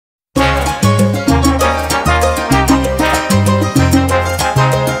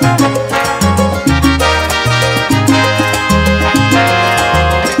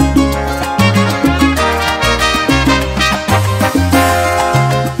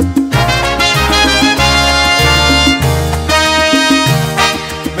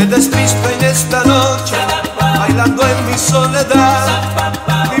esta noche, bailando en mi soledad.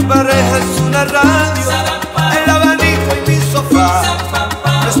 Mi pareja es una radio, el abanico y mi sofá,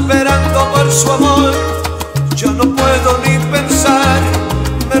 esperando por su amor. Yo no puedo ni pensar,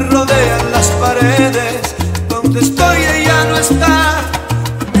 me rodean las paredes, donde estoy ella no está.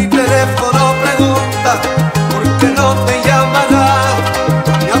 Mi teléfono pregunta, ¿por qué no te llamará?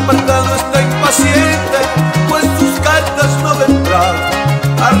 Mi apartado está impaciente, pues sus cartas no vendrán.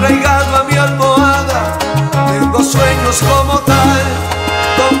 Arraigado a mi almohada, tengo sueños como tal,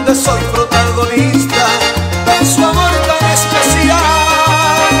 donde soy protagonista de su amor tan especial.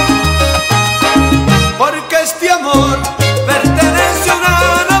 Porque este amor pertenece a una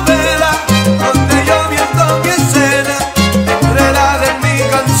novela, donde yo viendo mi escena enredada en mi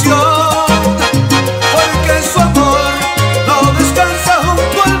canción. Porque su amor no descansa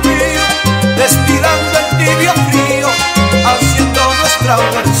junto al mío, destilando el tibio frío, haciendo nuestra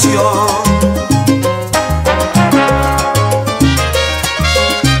versión.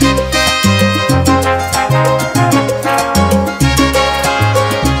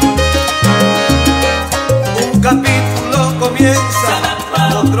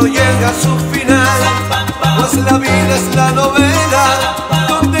 Otro llega a su final, pues la vida es la novela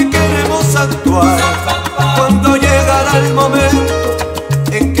donde queremos actuar. Cuando llegará el momento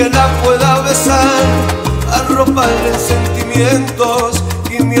en que la pueda besar, arroparle en sentimientos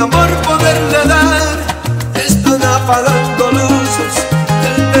y mi amor poderle dar.